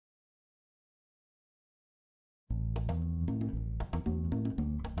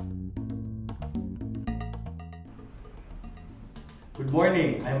Good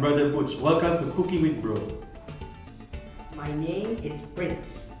morning, I'm Brother Butch. Welcome to Cooking with Bro. My name is Prince.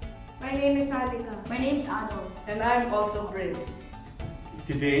 My name is Anika. My name is Adolf. And I'm also Prince.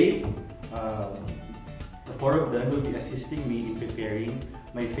 Today, the four of them will be assisting me in preparing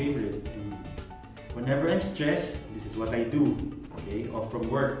my favorite. And whenever I'm stressed, this is what I do, okay, off from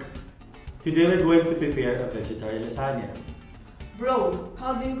work. Today we're going to prepare a vegetarian lasagna. Bro,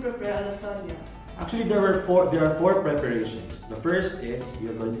 how do you prepare a lasagna? Actually, there are four preparations. The first is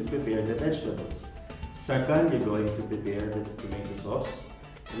you're going to prepare the vegetables. Second, you're going to prepare the tomato sauce.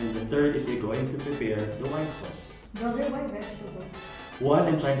 And then the third is you're going to prepare the white sauce. Brother, why vegetable? One,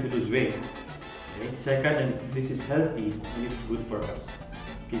 I'm trying to lose weight. Okay? Second, and this is healthy and it's good for us.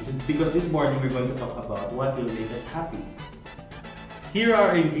 Okay, so because this morning we're going to talk about what will make us happy. Here are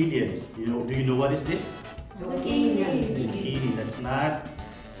our ingredients. Do you know what is this? Zucchini. Zucchini. That's not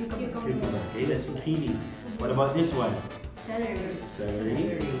cucumber. Okay, that's zucchini. What about this one? Celery.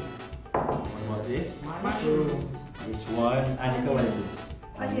 Celery. What about this? Mushroom. This one. Anika, what is this?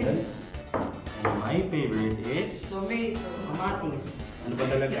 Onions. And my favorite is... Tomato. Kamatis. Ano ba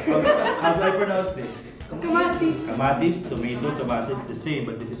talaga? How do I pronounce this? Kamatis. Kamatis, tomato, tomato, it's the same,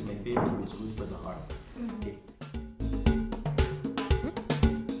 but this is my favorite. It's good for the heart. Okay.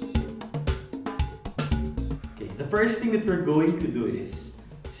 Okay, the first thing that we're going to do is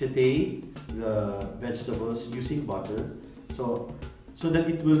saute the vegetables using butter, so that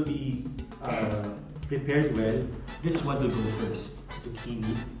it will be prepared well. This one will go first.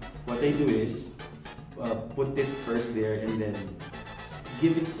 Zucchini. What I do is put it first there and then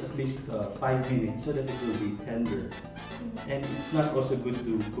give it at least 5 minutes so that it will be tender. And it's not also good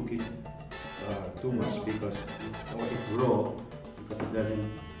to cook it too much because it raw, because it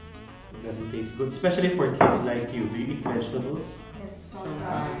doesn't taste good, especially for kids like you. Do you eat vegetables? Yes,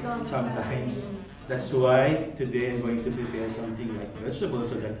 Sometimes. That's why today I'm going to prepare something like vegetables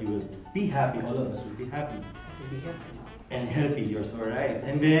so that you will be happy. All of us will be happy. And healthy, yours, alright.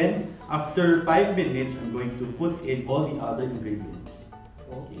 And then after 5 minutes, I'm going to put in all the other ingredients.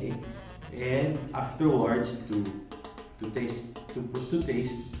 Okay. And afterwards, to taste,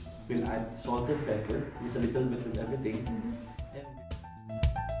 we'll add salt and pepper. Just a little bit of everything. And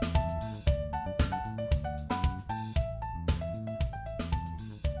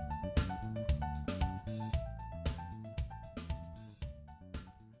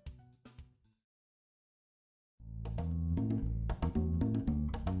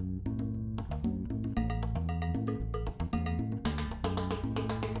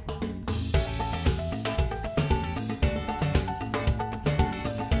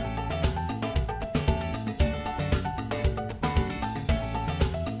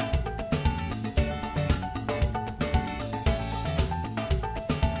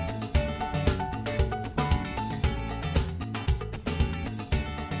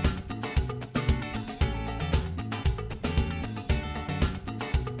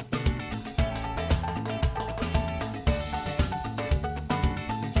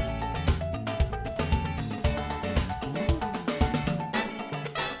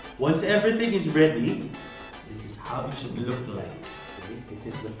once everything is ready, this is how it should look like. Okay? This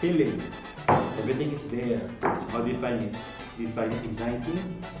is the filling. Everything is there. So how do you find it? Do you find it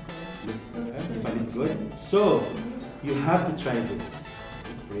exciting? Do you find it good? So, you have to try this.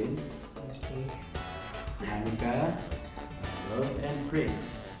 Okay, Prince, Anika, Adolf, and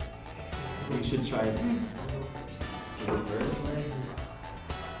Prince. You should try this. Go first.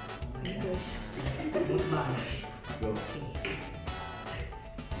 Go.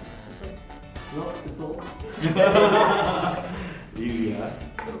 Really, ha?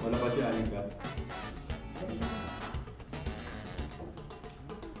 Wala ba si Anika?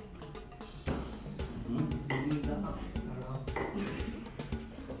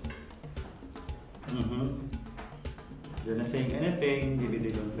 They're not saying anything. Maybe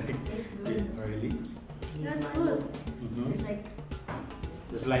they don't like it early. That's good. Just like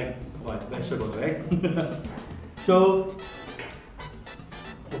Just like what? Vegetable, right? So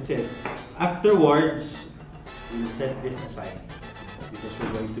that's it. Afterwards, we'll set this aside because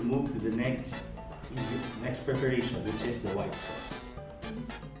we're going to move to the next preparation, which is the white sauce.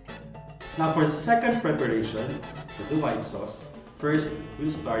 Now for the second preparation, for the white sauce, first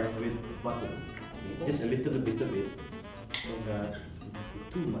we'll start with butter. Okay? Just a little bit of it, so that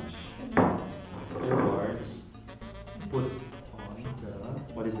not too much. Afterwards, put on the,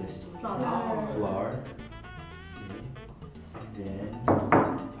 what is this? Flour. Okay. And then,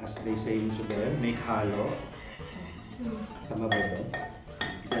 as they say in Zubel, make halo. Tama ba yun?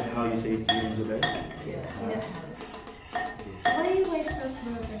 Is that how you say it in Zubel? Yes. Yes. Okay. Why white sauce,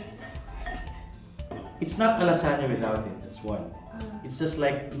 brother? It's not a lasagna without it, that's one. It's just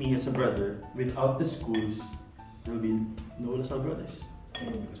like me as a brother. Without the schools, there will be no LaSalle brothers.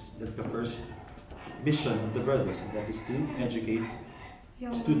 Because that's the first mission of the brothers, and that is to educate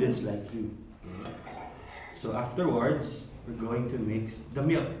students like you. Okay. So afterwards, we're going to mix the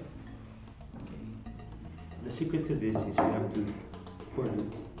milk. Okay. The secret to this is we have to pour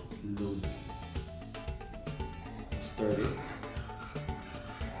it slowly. Stir it.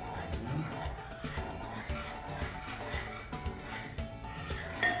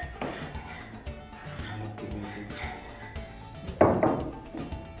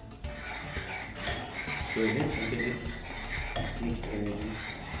 Stir it until it's mixed already.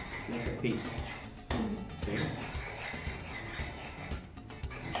 It's like a paste. Okay.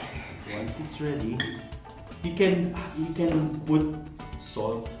 Once it's ready, you can put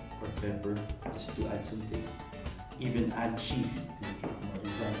salt or pepper just to add some taste. Even add cheese to make it more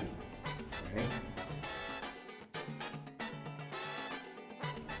exciting. Alright?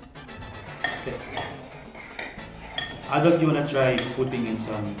 Okay. Adolf, you wanna try putting in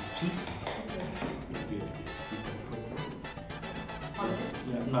some cheese?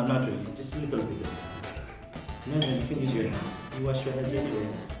 Yeah, no, not really. Just a little bit of it. No, no, you can use your hands. You wash your hands anyway.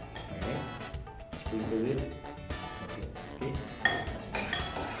 Alright? Sprinkle it. That's it. Okay?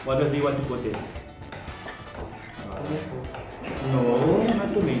 What does he want to put in? No,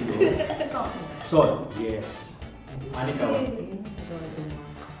 not tomato. Salt, yes. Anika, what? Okay,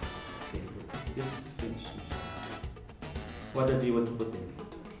 just finish. What does he want to put in?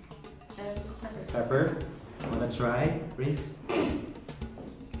 Pepper. Wanna try, Prince? Alright.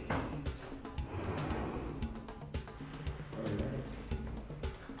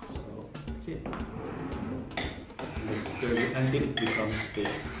 So, that's it. Let's stir it until it becomes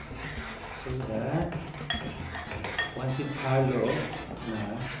paste. So that once it's hollow,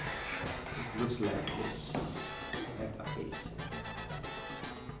 now it looks like this, like a paste.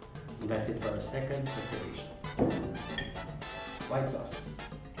 And that's it for our second preparation. White sauce.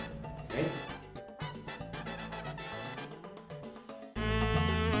 Okay?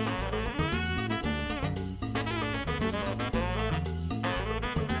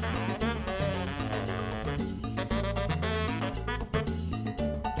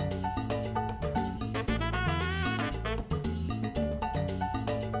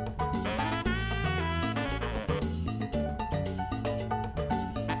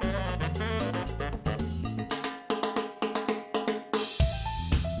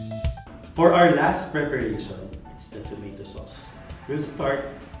 For our last preparation, it's the tomato sauce. We'll start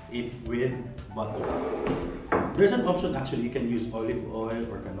it with butter. There's an option actually, you can use olive oil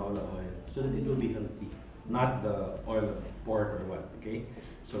or canola oil so that it will be healthy, not the oil of pork or what, okay?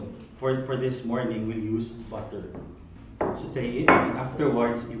 So for this morning, we'll use butter. Saute it, and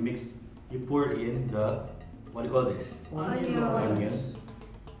afterwards you pour in the, what do you call this? Onion.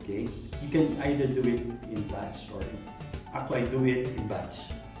 Okay, you can either do it in batch or actually I do it in batch.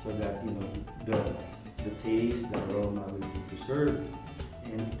 So that the taste, the aroma will be preserved,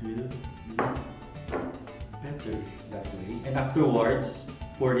 and it will be better that way. And afterwards,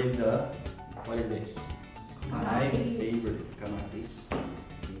 pour in the, what is this? My favorite, kamatis.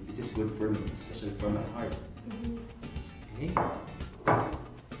 Okay, this is good for me, especially for my heart. Okay.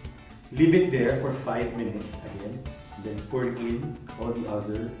 Leave it there for 5 minutes again. Then pour in all the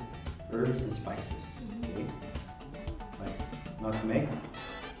other herbs and spices. Okay. Like nutmeg.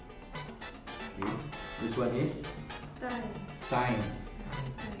 Okay. This one is thyme.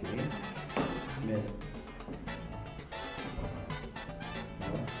 Okay. Smell. No?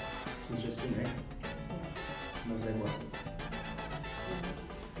 It's interesting, right? Smells like what?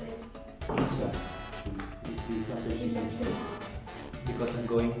 Pizza. This is after cheese. Because I'm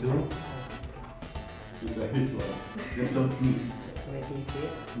going to try this one. Just don't sneeze. Can I taste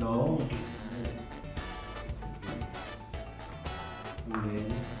it? No. And then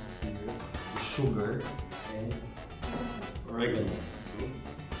here, sugar and oregano. Okay.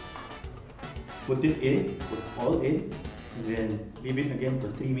 Put it in, put all in, and then leave it again for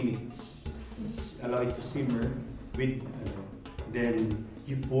 3 minutes. Allow it to simmer with, then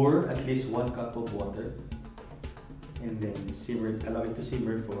you pour at least 1 cup of water, and then simmer, allow it to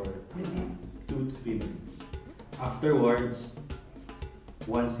simmer for maybe 2 to 3 minutes. Afterwards,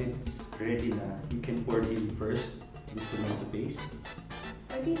 once it's ready na, you can pour in first the tomato paste.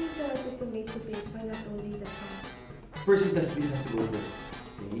 Why do you need the tomato paste? Why not only the sauce? First, this has to go first.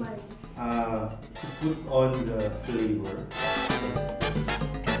 Okay? Why? To put on the flavor.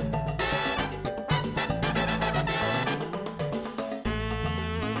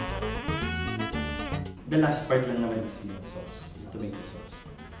 The last part lang naman is the sauce, the tomato sauce.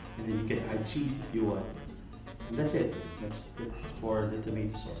 And then you can add cheese if you want. And that's it. That's for the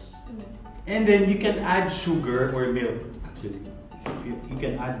tomato sauce. Mm. And then you can add sugar or milk. Actually, you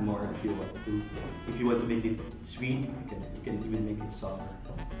can add more if you want to. If you want to make it sweet, you can even make it sour.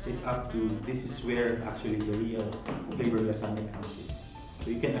 So it's up to. This is where actually the real flavor lasagna comes in.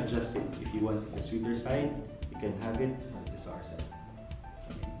 So you can adjust it. If you want the sweeter side, you can have it on the sour side.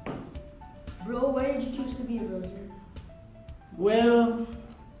 Bro, why did you choose to be a brother? Well,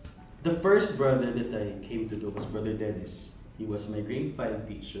 the first brother that I came to know was Brother Dennis. He was my grade 5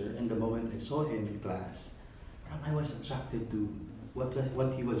 teacher, and the moment I saw him in class, I was attracted to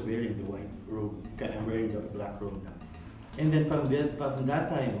what he was wearing, the white robe. I'm wearing the black robe now. And then from that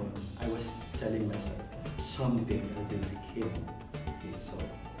time on, I was telling myself, someday I'll be like him. Okay, so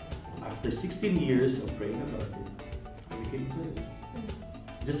after 16 years of praying about it, I became good.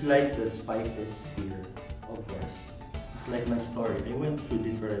 Just like the spices here, of course. It's like my story. I went through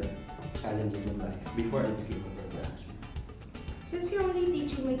different challenges in life before I became a brother, actually. Since you're only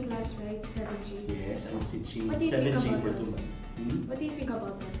teaching my class, right? 7G. Yes, I'm teaching What do you 7G think for about 2 this? months. Hmm? What do you think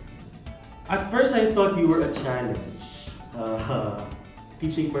about this? At first, I thought you were a challenge.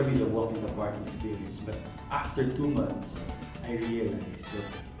 Teaching for me is a walk in the park experience. But after 2 months, I realized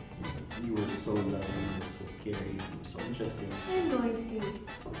that you were so lovely, you were so caring, you were so interesting. And noisy.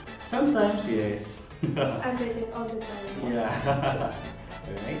 Sometimes, yes. I've read it all the time. Yeah.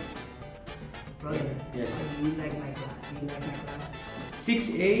 Alright. Brother, Yes. do you like my class? Do you like my class?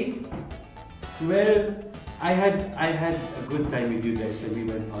 6A, well, I had a good time with you guys when we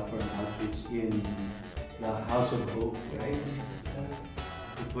went out for an outreach in the House of Hope, right?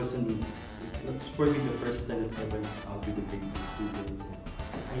 It was for me the first time that I went out with the basic students.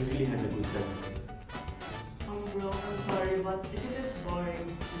 I really had a good time. Bro, I'm sorry, but isn't it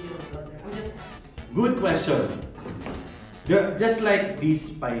boring to be a brother? I'm just. Good question. Just like these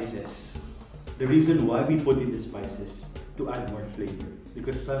spices, the reason why we put in the spices to add more flavor,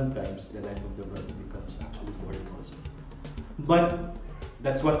 because sometimes the life of the brother becomes actually boring also. But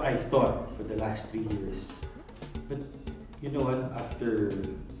that's what I thought for the last 3 years. But you know what? After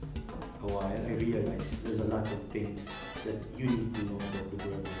a while, I realized there's a lot of things that you need to know about the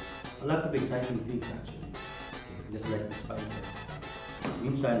brothers. A lot of exciting things actually, just like the spices.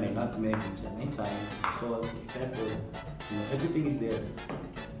 Minsan may nutmeg, minsan may thyme, salt, pepper, everything is there.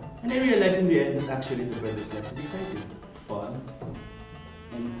 And I realized in the end that actually the brother's life is exciting, fun,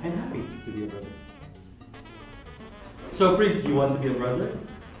 and I'm happy to be a brother. So Prince, you want to be a brother?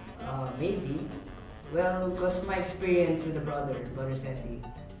 Maybe. Well, because my experience with the brother Ceci,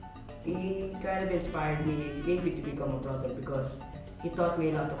 he kind of inspired me maybe to become a brother because he taught me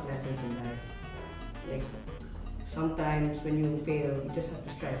a lot of lessons in life. Like, sometimes when you fail, you just have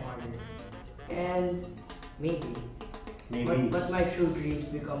to strive harder. And maybe. But my true dream is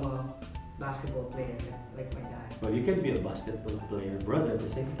to become a basketball player like my dad. Well, you can be a basketball player brother at the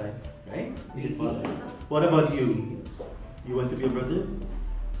same time, right? Is it possible? What about you? You want to be a brother?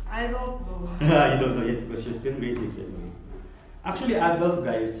 I don't know. You don't know yet because you're still grade 6 anyway. Actually, Adolf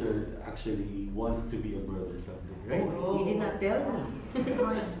Gaiser actually wants to be a brother someday, right? Oh, you did not tell me.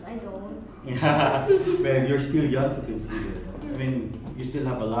 I don't. Yeah. Well, you're still young to consider. I mean, you still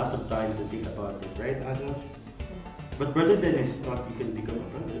have a lot of time to think about it, right, Adolf? But Brother Dennis thought you can become a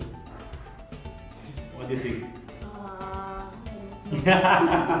brother. What do you think?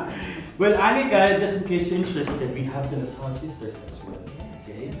 Well, Anika, just in case you're interested, we have the Lasagna sisters as well.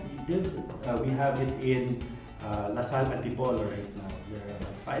 Okay? We have it in Lasal Antipolo right now. There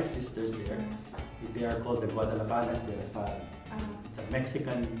are 5 sisters there. They are called the Guadalapanas de Lasal. It's a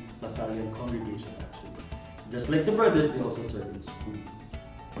Mexican Lasallian congregation actually. Just like the brothers, they also serve in school.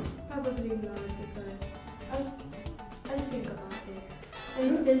 Probably not because I'll think about it.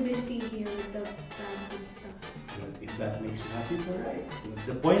 I'm still busy here with the band and stuff. Well, if that makes you happy, it's alright.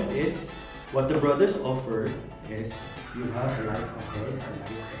 The point is, what the brothers offer is you have a life ahead,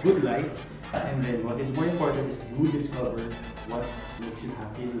 a good life, and then what is more important is you discover what makes you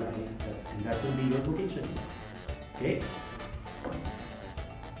happy in life, and that will be your vocation. Okay?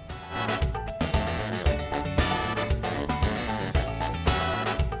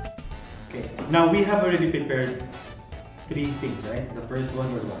 Okay, now we have already prepared 3 things, right? The first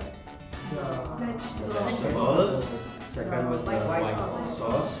one was what? The vegetables. Second was the white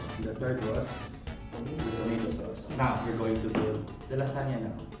sauce. The third was the tomato sauce. Now we're going to do the lasagna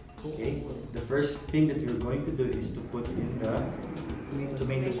now. Okay. The first thing that you're going to do is to put in the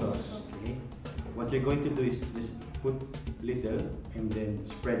tomato sauce. Okay. What you're going to do is just put little and then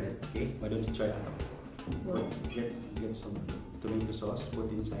spread it. Okay. Why don't you try that? Get some tomato sauce,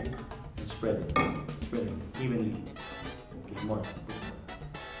 put inside, and spread it. Spread it evenly. Okay. More.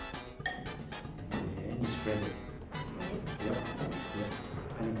 And then you spread it.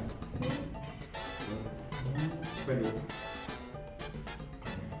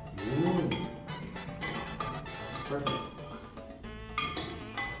 Perfect.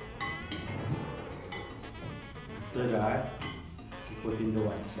 After that, you put in the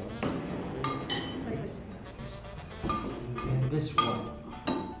white sauce. And this one.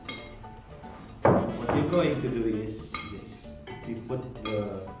 What you're going to do is this. You put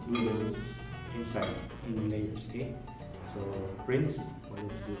the noodles inside in layers, okay? So, Prince, what do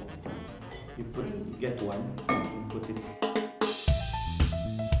you do? You get one, and put it.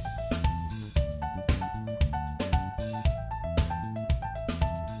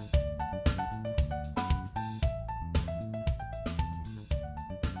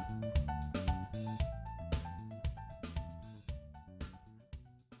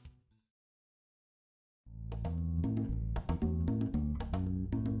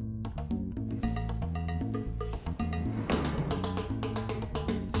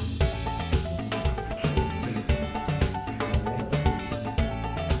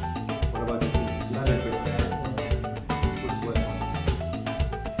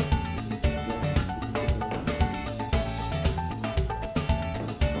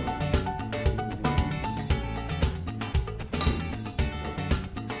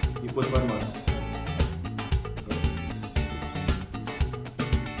 Put one more.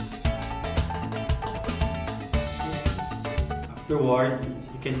 Afterwards,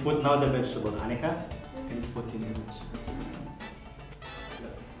 you can put now the vegetable. Anika, you can put in the vegetable.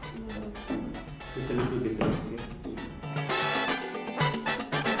 Just a little bit. Okay?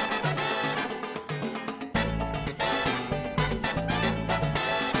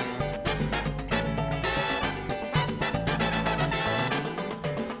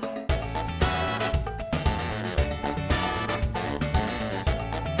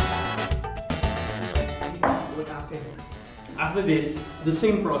 After this, the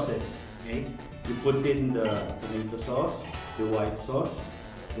same process. Okay, you put in the tomato sauce, the white sauce,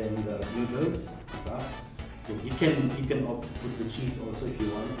 then the noodles. So you can opt to put the cheese also if you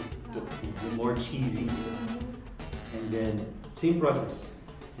want to be more cheesy. And then same process.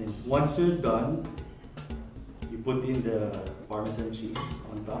 And once you're done, you put in the Parmesan cheese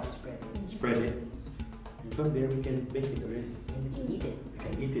on top. Spread it. And from there we can bake it already. And we can eat it. We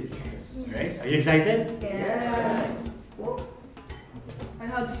can eat it. Right? Are you excited? Yes. I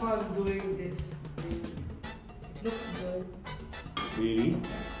had fun doing this. It looks good. Really?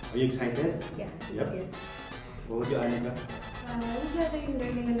 Are you excited? Yeah. Yep. What would you, Anika? Usually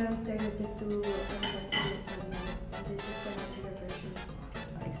learning an alternative to lasagna. This is the natural version.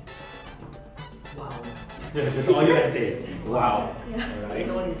 That's nice. Wow. That's all you can say. Wow. Yeah. I Alright.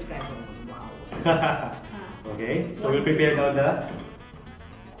 don't want to describe it. Wow. Okay, so we'll prepare now the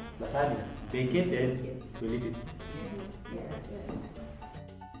lasagna. Bake it and we'll eat it. Yes.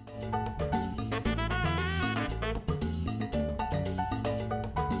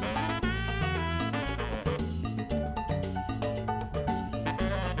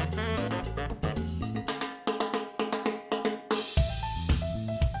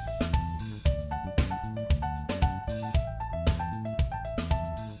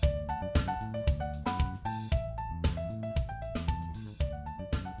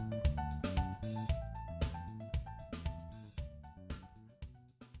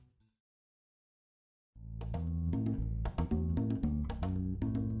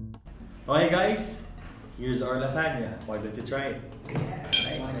 Okay guys, here's our lasagna. Why don't you try it?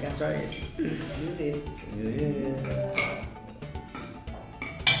 Right, let's try it. Do this. Yeah.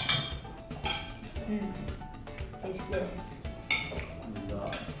 Tastes good.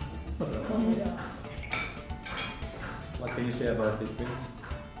 What can you say about it, Prince?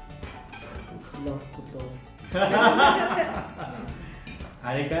 Love puto.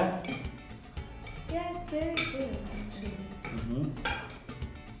 Anika? Yeah, it's very good actually.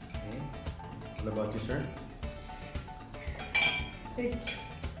 Okay. What about you, sir? It's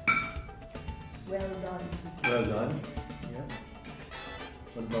well done. Well done. Yeah.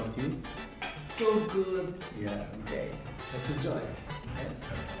 What about you? So good. Yeah. Okay. Let's enjoy.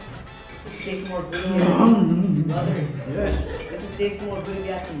 It tastes more good. Brother. Yes. It tastes more good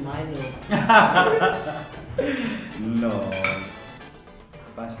than some Milo. No.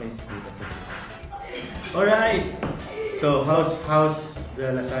 Pasta is good as it is. Alright. So how's the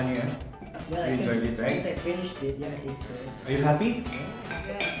lasagna? Well, You enjoyed it, right? Once I finished it, yeah, it tastes good. Are you happy?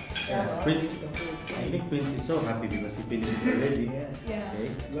 Yeah. Yeah. Prince, I think Prince is so happy because he finished it already. Yes. Yeah.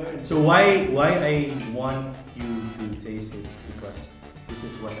 Okay. Learn. So why I want you to taste it, because this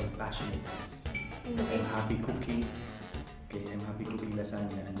is what I'm passionate about. I'm happy cooking. Okay, I'm happy cooking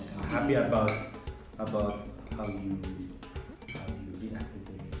lasagna, and I'm happy about how you reacted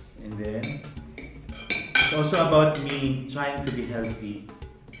to this. And then it's also about me trying to be healthy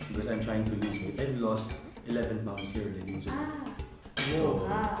because I'm trying to lose weight. I've lost 11 pounds here in Indonesia. Ah, So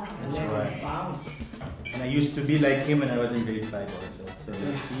that's Yeah. why. Wow. And I used to be like him when I was in grade 5 also. So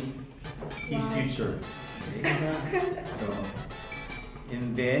see, he's Wow. future. So,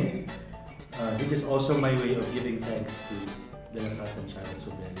 and then, this is also my way of giving thanks to the Lasas and Charis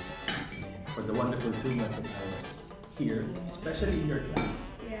for the wonderful 2 months that I was here, especially in your class.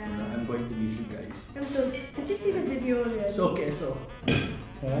 yeah. You know, I'm going to miss you guys. I'm so. Did you see the video already? So, queso.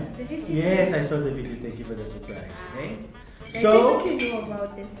 Huh? Did you see? Yes, I saw the video. Thank you for the surprise. Okay. I So, think you knew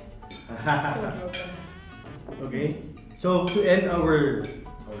about it. okay. So to end our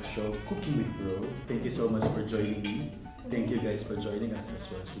show, Cooking with Bro, thank you so much for joining me. Thank you guys for joining us as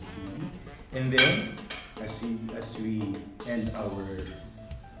well, Suki. And then, as we end our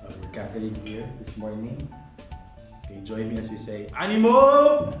gathering here this morning, okay, join me as we say,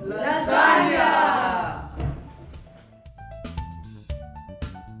 Animo! Lasagna!